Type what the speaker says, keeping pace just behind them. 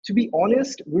to be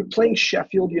honest, we're playing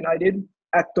Sheffield United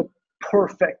at the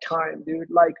perfect time,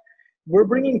 dude. Like, we're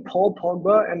bringing Paul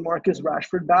Pogba and Marcus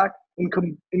Rashford back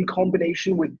in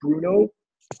combination with Bruno.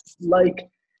 Like,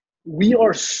 we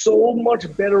are so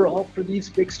much better off for these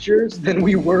fixtures than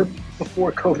we were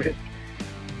before COVID.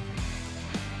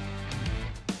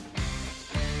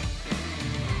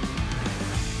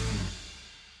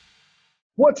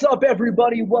 What's up,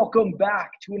 everybody? Welcome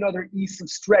back to another East of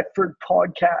Stretford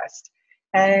podcast.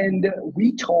 And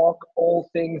we talk all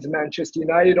things Manchester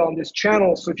United on this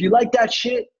channel. So if you like that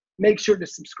shit, make sure to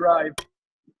subscribe.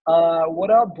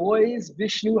 What up, boys?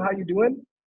 Vishnu, how you doing?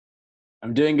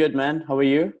 I'm doing good, man. How are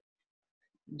you?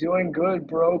 Doing good,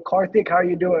 bro. Karthik, how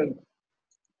you doing?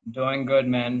 Doing good,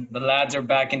 man. The lads are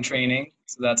back in training,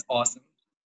 so that's awesome.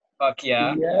 Fuck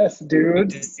yeah. Yes, Good dude.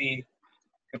 to see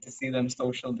them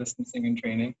social distancing and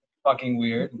training. Fucking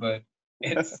weird, but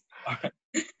it's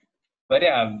but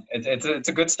yeah, it's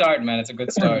a good start, man. It's a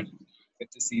good start.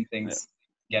 Good to see things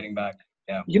getting back.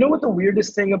 Yeah. You know what the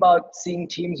weirdest thing about seeing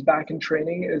teams back in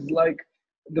training is? Like,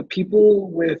 the people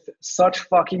with such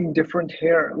fucking different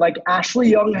hair. Like, Ashley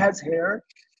Young has hair.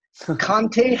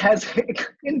 Kante has hair.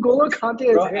 N'Golo Kante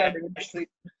has Bro, hair, dude.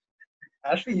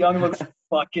 Ashley Young looks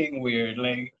fucking weird.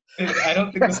 Like, I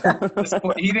don't think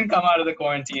he didn't come out of the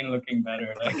quarantine looking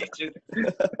better. Like,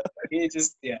 he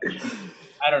just, yeah.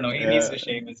 I don't know. He needs to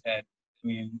shave his head. I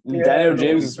mean, Daniel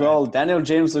James as well. Daniel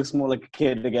James looks more like a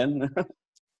kid again.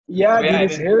 Yeah,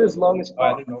 dude, his hair is long as I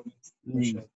fuck. didn't know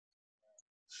this.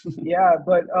 Yeah,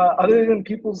 but other than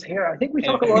people's hair, I think we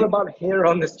talk a lot about hair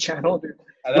on this channel, dude.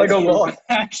 Like, a lot.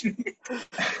 Actually.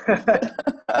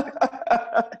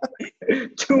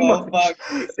 Too much. Fuck.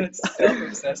 It's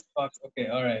self-obsessed fucks. Okay,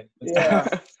 all right. Yeah.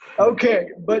 Okay,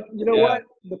 but you know what?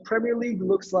 The Premier League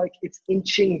looks like it's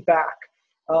inching back.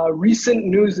 Recent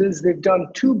news is they've done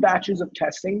 2 batches of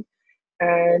testing.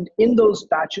 And in those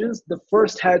batches, the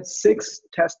first had 6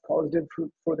 test positive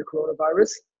for the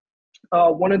coronavirus.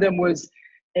 One of them was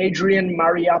Adrian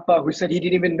Mariappa, who said he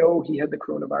didn't even know he had the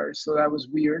coronavirus. So that was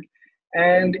weird.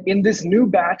 And in this new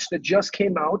batch that just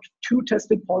came out, 2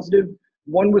 tested positive.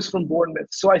 1 was from Bournemouth.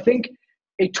 So I think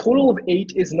a total of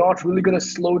 8 is not really going to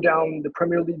slow down the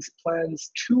Premier League's plans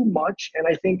too much. And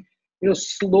I think,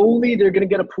 slowly they're going to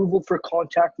get approval for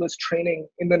contactless training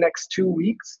in the next 2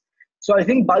 weeks. So I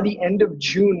think by the end of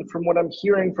June, from what I'm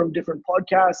hearing from different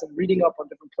podcasts and reading up on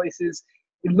different places,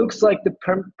 it looks like the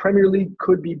Premier League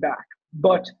could be back.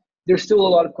 But there's still a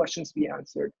lot of questions to be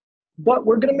answered. But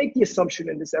we're going to make the assumption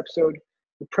in this episode,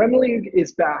 the Premier League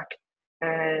is back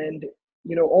and,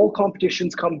 all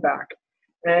competitions come back.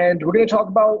 And we're going to talk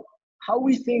about how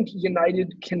we think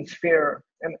United can fare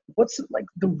and what's like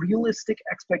the realistic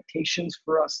expectations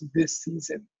for us this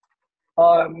season.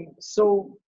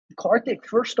 So Karthik,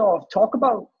 first off, talk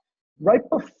about right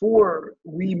before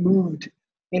we moved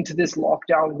into this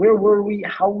lockdown. Where were we?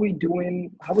 How were we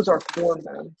doing? How was our form,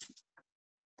 man?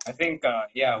 I think,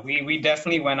 we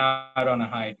definitely went out on a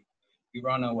high. We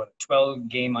were on a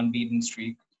 12-game unbeaten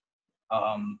streak.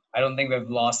 I don't think we've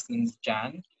lost since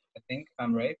Jan, I think, if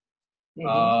I'm right.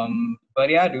 Mm-hmm. But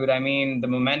yeah, dude, I mean, the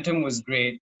momentum was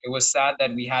great. It was sad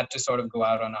that we had to sort of go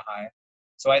out on a high.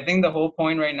 So I think the whole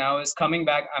point right now is coming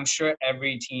back. I'm sure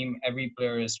every team, every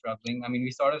player is struggling. I mean,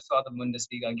 we sort of saw the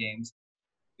Bundesliga games.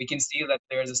 We can see that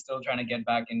players are still trying to get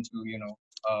back into,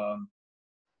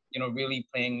 really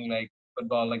playing like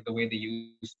football like the way they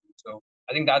used to. So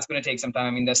I think that's going to take some time.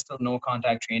 I mean, there's still no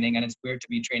contact training, and it's weird to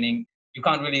be training. You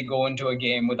can't really go into a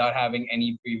game without having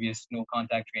any previous no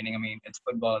contact training. I mean, it's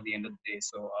football at the end of the day.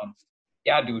 So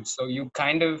yeah, dude. So you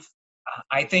kind of,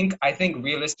 I think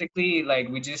realistically, like,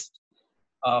 we just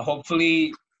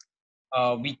hopefully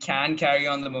we can carry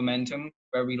on the momentum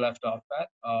where we left off at,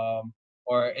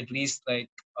 or at least like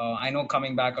I know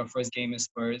coming back our first game is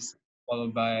Spurs,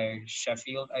 followed by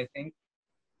Sheffield, I think.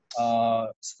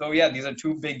 So yeah, these are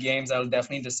 2 big games that'll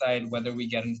definitely decide whether we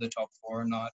get into the top 4 or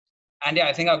not. And yeah,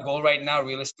 I think our goal right now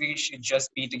realistically should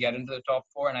just be to get into the top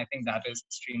 4, and I think that is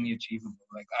extremely achievable.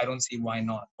 Like, I don't see why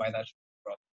not, why that should be a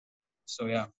problem. So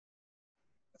yeah,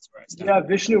 that's where I stand. Yeah,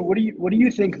 Vishnu, what do you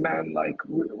think, man? Like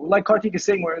Karthik is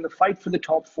saying, we're in the fight for the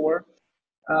top 4.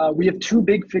 We have 2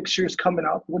 big fixtures coming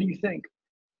up. What do you think?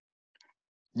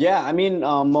 Yeah, I mean,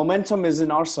 momentum is in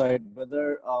our side.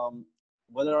 Whether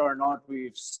or not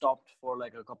we've stopped for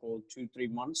like a couple,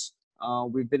 2-3 months,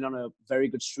 we've been on a very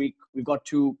good streak. We've got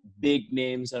 2 big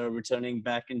names that are returning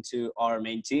back into our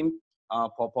main team,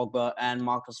 Paul Pogba and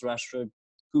Marcus Rashford,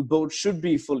 who both should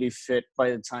be fully fit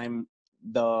by the time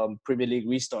the Premier League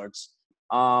restarts.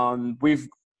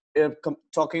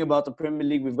 Talking about the Premier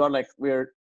League,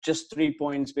 we're just 3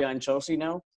 points behind Chelsea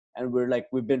now. and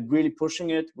we've been really pushing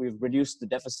it. We've reduced the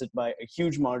deficit by a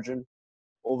huge margin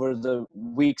over the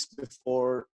weeks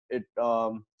before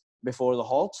the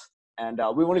halt. And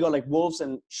we've only got like Wolves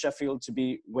and Sheffield to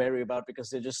be wary about because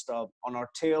they're just on our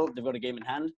tail. They've got a game in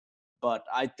hand. But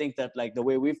I think that like the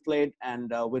way we've played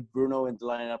and with Bruno in the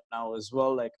lineup now as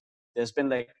well, like there's been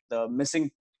like the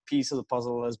missing piece of the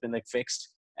puzzle has been like fixed.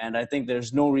 And I think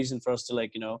there's no reason for us to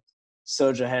like,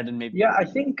 surge ahead and maybe. Yeah, I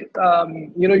think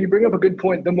you bring up a good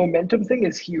point. The momentum thing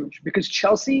is huge because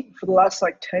Chelsea for the last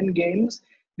like 10 games,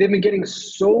 they've been getting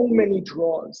so many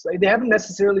draws. Like, they haven't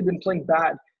necessarily been playing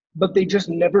bad, but they just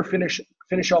never finish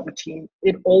off a team.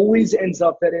 It always ends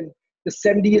up that in the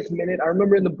 70th minute, I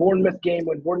remember in the Bournemouth game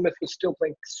when Bournemouth was still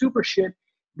playing super shit,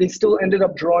 they still ended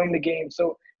up drawing the game.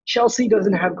 So Chelsea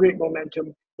doesn't have great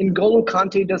momentum. N'Golo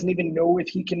Kante doesn't even know if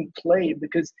he can play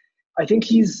because I think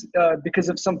he's, because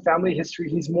of some family history,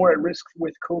 he's more at risk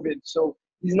with COVID. So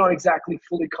he's not exactly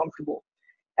fully comfortable.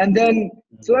 And then,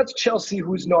 so that's Chelsea,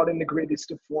 who's not in the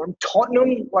greatest of form.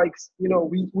 Tottenham, like,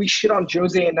 we shit on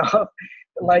Jose enough.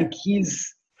 Like,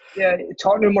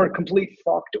 Tottenham are complete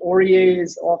fucked. Aurier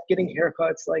is off getting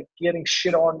haircuts, like getting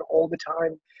shit on all the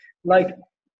time. Like,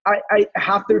 I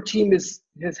half their team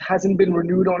hasn't been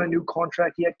renewed on a new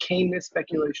contract yet. Kane is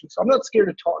speculation. So I'm not scared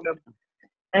of Tottenham.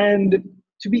 And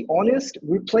to be honest,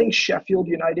 we're playing Sheffield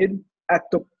United at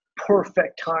the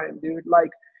perfect time, dude. Like,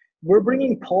 we're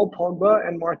bringing Paul Pogba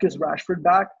and Marcus Rashford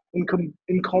back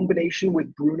in combination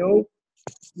with Bruno.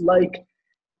 Like,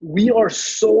 we are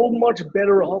so much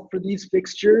better off for these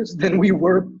fixtures than we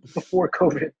were before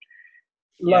COVID.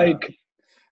 Like,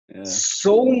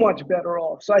 so much better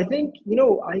off. So I think,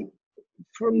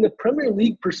 from the Premier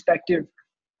League perspective,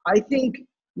 I think,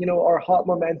 our hot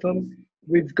momentum,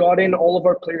 we've got in all of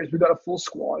our players. We've got a full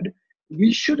squad.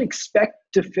 We should expect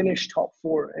to finish top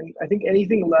 4. And I think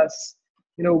anything less,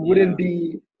 wouldn't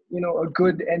be, a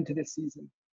good end to this season.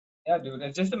 Yeah, dude.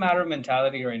 It's just a matter of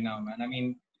mentality right now, man. I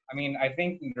mean, I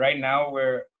think right now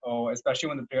especially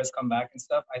when the players come back and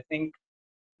stuff, I think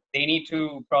they need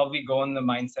to probably go in the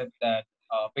mindset that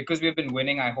because we've been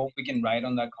winning, I hope we can ride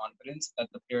on that confidence that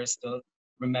the players still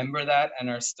remember that and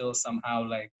are still somehow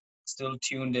like still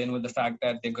tuned in with the fact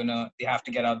that they have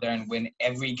to get out there and win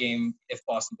every game if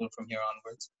possible from here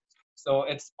onwards. So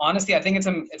it's honestly, I think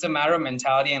it's a matter of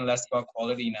mentality and less about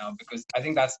quality now, because I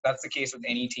think that's the case with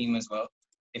any team as well.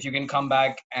 If you can come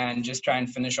back and just try and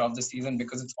finish off the season,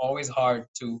 because it's always hard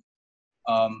to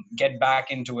get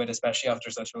back into it, especially after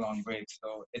such a long break.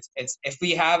 So it's if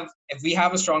we have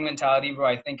a strong mentality, bro,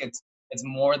 I think it's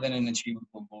more than an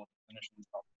achievable goal to finish in the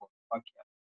top 4. Fuck yeah.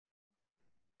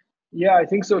 Yeah, I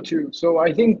think so too. So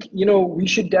I think, we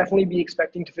should definitely be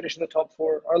expecting to finish in the top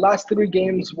 4. Our last 3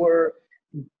 games were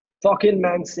fucking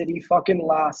Man City, fucking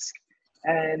Lask,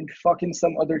 and fucking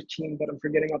some other team that I'm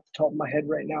forgetting off the top of my head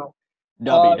right now.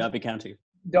 Derby County.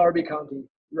 Derby County,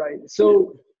 right.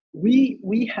 So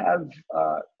we have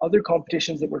other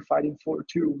competitions that we're fighting for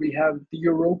too. We have the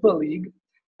Europa League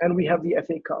and we have the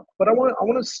FA Cup. But I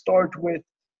want to start with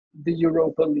the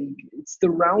Europa League. It's the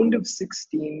round of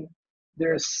 16.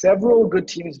 There are several good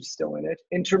teams still in it.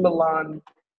 Inter Milan,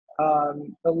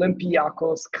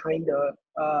 Olympiacos,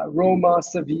 Roma,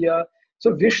 Sevilla.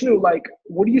 So Vishnu, like,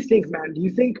 what do you think, man? Do you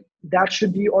think that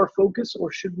should be our focus,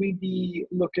 or should we be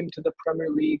looking to the Premier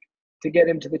League to get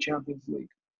into the Champions League?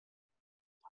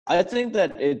 I think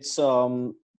that it's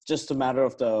just a matter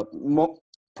of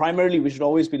primarily we should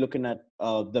always be looking at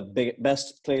the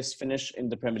best place finish in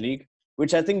the Premier League,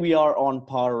 which I think we are on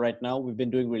par right now. We've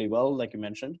been doing really well, like you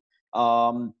mentioned.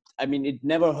 I mean, it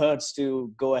never hurts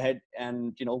to go ahead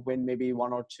and, win maybe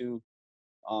 1 or 2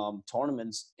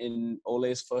 tournaments in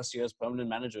Ole's first year as permanent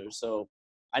manager. So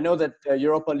I know that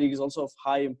Europa League is also of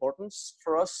high importance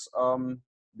for us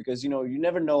because, you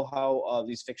never know how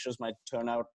these fixtures might turn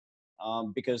out.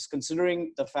 Because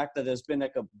considering the fact that there's been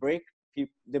like a break,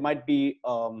 there might be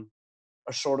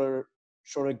a shorter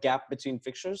gap between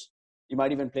fixtures. You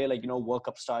might even play like, World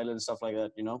Cup style and stuff like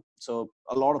that, So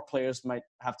a lot of players might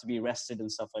have to be rested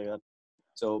and stuff like that.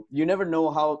 So you never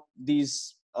know how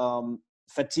these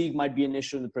fatigue might be an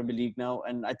issue in the Premier League now.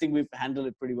 And I think we've handled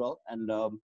it pretty well. And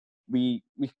we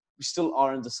still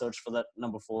are in the search for that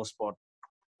number 4 spot.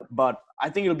 But I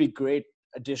think it'll be great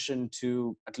addition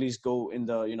to at least go in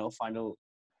the,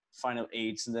 final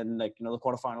 8s and then like, the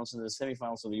quarterfinals and the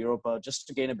semifinals of the Europa just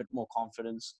to gain a bit more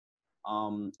confidence.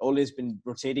 Ole's been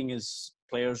rotating his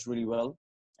players really well.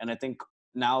 And I think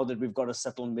now that we've got a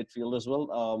settled midfield as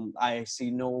well, I see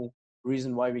no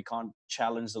reason why we can't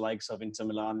challenge the likes of Inter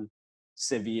Milan,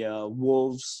 Sevilla,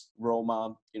 Wolves,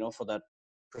 Roma, for that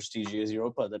prestigious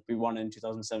Europa that we won in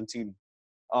 2017.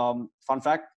 Fun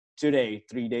fact, today,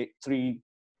 3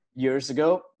 years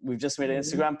ago. We've just made an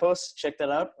Instagram post. Check that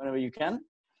out whenever you can.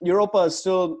 Europa is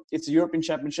still, it's a European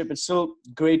championship. It's still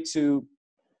great to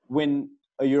win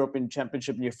a European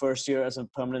championship in your first year as a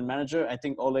permanent manager. I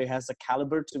think Ole has the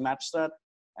caliber to match that.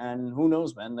 And who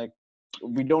knows, man? Like,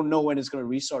 we don't know when it's going to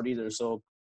restart either. So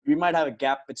we might have a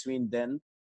gap between then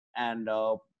and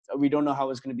we don't know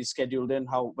how it's going to be scheduled in,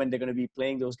 when they're going to be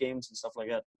playing those games and stuff like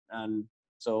that. And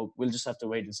so we'll just have to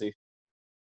wait and see.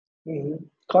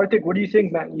 Karthik, what do you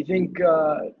think, man? You think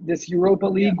this Europa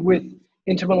League with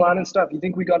Inter Milan and stuff, you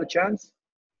think we got a chance?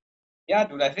 Yeah,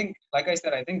 dude, I think, like I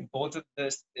said, I think both of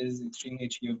this is extremely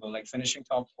achievable, like finishing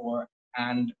top 4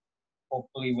 and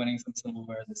hopefully winning some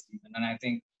silverware this season. And I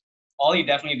think Ollie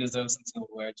definitely deserves some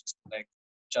silverware just to like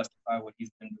justify what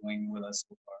he's been doing with us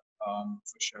so far,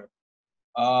 for sure.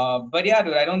 But yeah,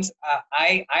 dude,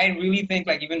 I really think,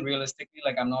 like, even realistically,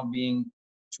 like, I'm not being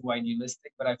too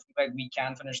idealistic, but I feel like we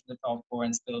can finish in the top 4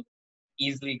 and still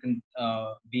easily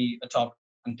be a top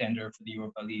contender for the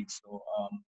Europa League. So,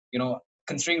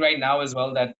 considering right now as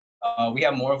well that we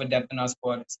have more of a depth in our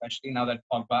squad, especially now that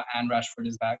Pogba and Rashford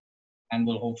is back and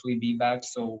will hopefully be back.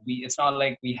 So it's not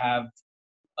like we have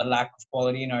a lack of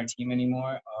quality in our team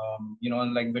anymore.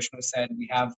 And like Vishnu said, we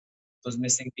have those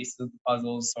missing pieces of the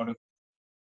puzzles sort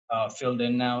of filled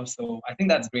in now. So I think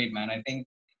that's great, man. I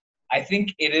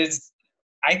think it is.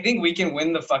 I think we can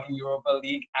win the fucking Europa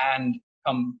League and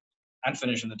come and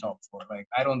finish in the top 4. Like,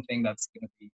 I don't think that's gonna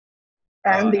be.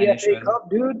 And the an FA issue. Cup,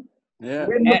 dude. Yeah.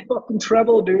 Win the fucking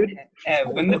treble, dude.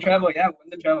 Win the treble, yeah, win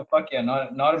the treble. Fuck yeah,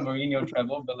 not a Mourinho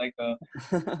treble, but like a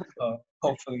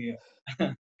hopefully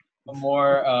a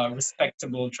more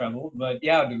respectable treble. But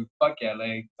yeah, dude, fuck yeah,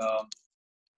 like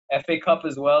FA Cup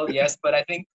as well, yes. But I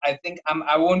think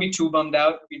I won't be too bummed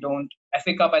out if we don't.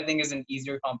 FA Cup, I think, is an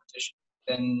easier competition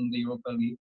than the Europa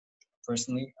League,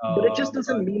 personally. But it just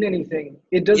doesn't mean anything.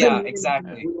 It doesn't mean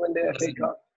exactly. anything if we win the FA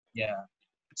Cup. Yeah.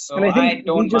 So and I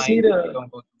don't just mind need if we don't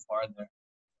go too far there.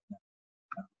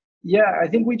 Yeah, I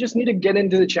think we just need to get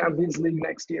into the Champions League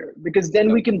next year, because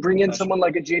then we can bring in someone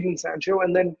like a Jadon Sancho,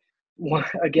 and then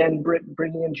again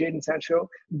bringing in Jadon Sancho.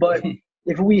 But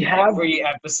if we have every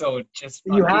episode, just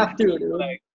you have to, dude.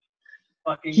 Like,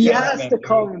 fucking he has to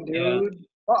come, dude.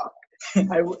 Yeah. Fuck.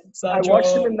 I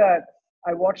watched him in that.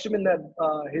 I watched him in that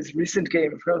his recent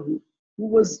game.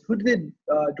 Who did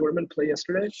Dortmund play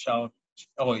yesterday?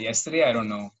 Yesterday? I don't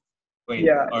know. Wait,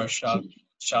 yeah, or Schalke?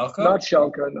 Not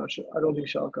Schalke. I don't think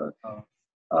Schalke.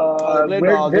 They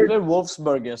played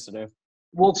Wolfsburg yesterday.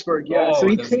 Wolfsburg, yeah. So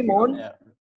he came on,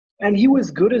 and he was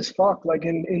good as fuck. Like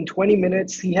in 20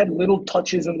 minutes, he had little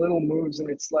touches and little moves, and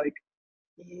it's like,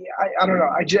 I don't know.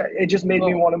 It just made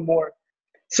me want him more.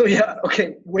 So yeah,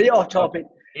 okay, way off topic.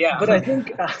 Yeah, but I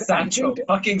think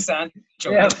fucking Sancho.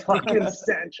 Yeah, fucking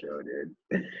Sancho,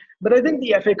 dude. But I think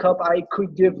the FA Cup, I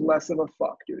could give less of a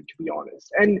fuck, dude, to be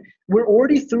honest. And we're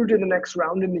already through to the next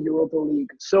round in the Europa League.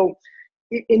 So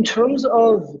in terms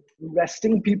of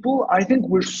resting people, I think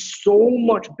we're so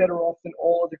much better off than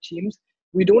all other teams.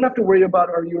 We don't have to worry about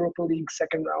our Europa League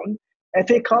second round.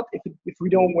 FA Cup, if we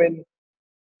don't win,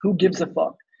 who gives a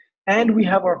fuck? And we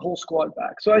have our whole squad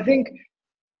back. So I think,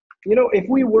 if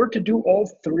we were to do all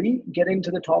three, get into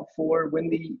the top 4, win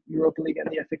the Europa League and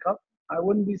the FA Cup, I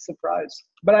wouldn't be surprised.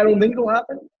 But I don't think it'll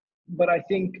happen. But I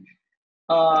think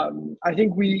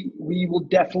we will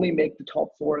definitely make the top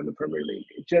 4 in the Premier League.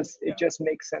 It just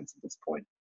makes sense at this point.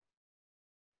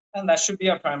 And that should be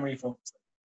our primary focus.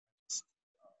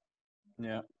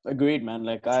 Yeah, agreed, man.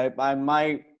 Like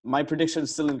my prediction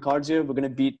is still in cards here. We're gonna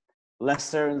beat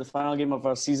Leicester in the final game of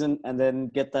our season, and then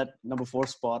get that number 4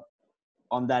 spot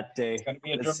on that day. It's gonna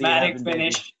be a dramatic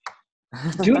finish.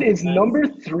 Dude, is number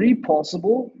 3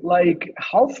 possible? Like,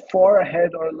 how far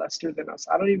ahead are Leicester than us?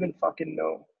 I don't even fucking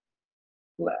know.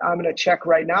 I'm gonna check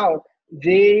right now.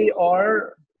 They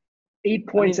are 8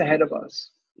 points ahead of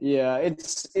us. Yeah,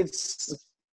 it's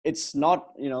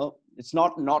not, it's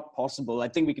not possible. I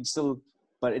think we can still,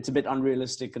 but it's a bit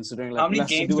unrealistic considering, like, how many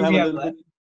Leicester games do have we a have little left? bit.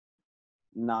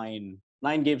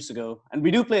 9 games to go, and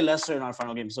we do play Leicester in our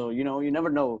final game. So you never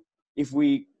know if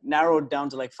we narrow it down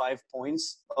to like 5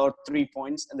 points or 3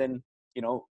 points, and then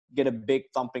get a big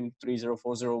thumping 3-0,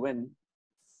 4-0 win.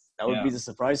 That would be the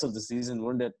surprise of the season,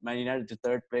 wouldn't it? Man United to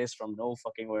 3rd place from no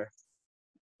fucking where.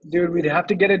 Dude, we'd have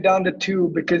to get it down to 2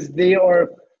 because they are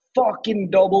fucking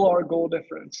double our goal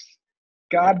difference.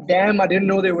 God damn, I didn't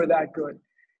know they were that good.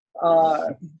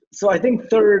 So I think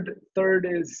third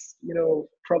is,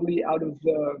 probably out of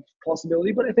the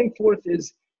possibility, but I think 4th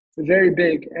is very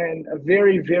big and a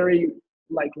very, very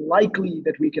likely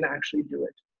that we can actually do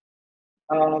it.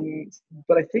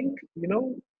 But I think,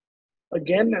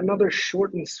 Again, another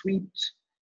short and sweet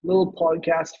little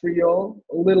podcast for y'all.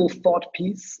 A little thought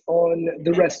piece on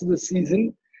the rest of the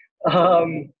season.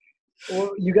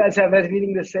 Well, you guys have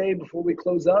anything to say before we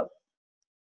close up?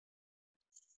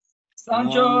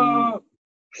 Sancho.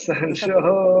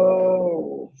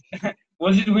 Sancho.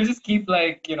 We'll just keep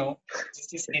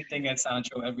just hinting at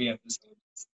Sancho every episode.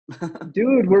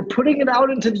 Dude, we're putting it out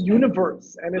into the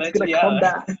universe, and it's gonna come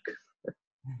back.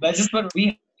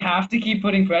 We have to keep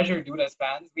putting pressure, dude. As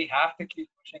fans, we have to keep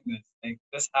pushing this. Like,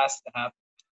 this has to happen.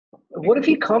 What if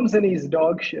he comes and he's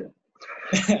dog shit?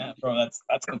 Bro,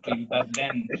 that's completely that.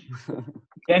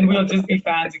 Then we'll just be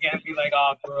fans again. Be like,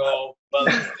 oh, bro, well,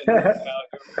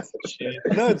 shit.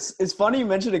 No, it's funny you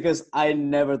mentioned it because I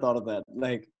never thought of that.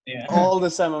 Like, all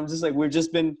this time, I'm just like, we've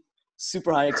just been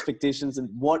super high expectations, and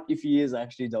what if he is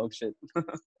actually dog shit?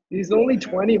 He's only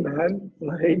 20, man.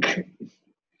 Like,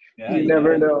 you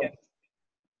never know.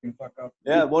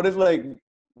 Yeah, what if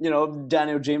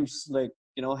Daniel James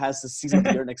has the season of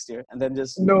the year next year, and then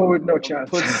just no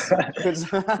chance.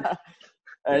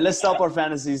 All right, let's stop our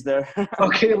fantasies there.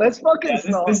 Okay, let's fucking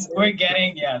stop. This is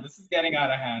getting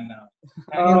out of hand now.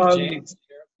 Daniel James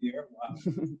here, wow.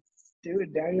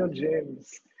 Dude, Daniel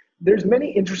James. There's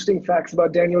many interesting facts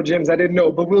about Daniel James I didn't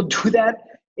know, but we'll do that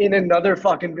in another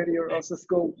fucking video, or else it's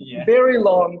go very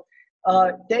long.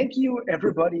 Thank you,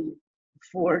 everybody,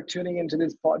 for tuning into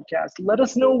this podcast. Let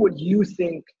us know what you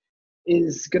think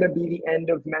is going to be the end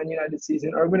of Man United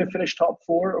season. Are we going to finish top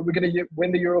 4? Are we going to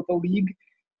win the Europa League?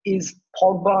 Is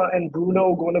Pogba and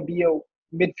Bruno going to be a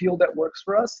midfield that works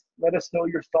for us? Let us know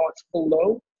your thoughts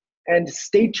below. And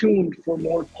stay tuned for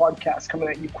more podcasts coming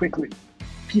at you quickly.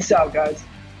 Peace out, guys.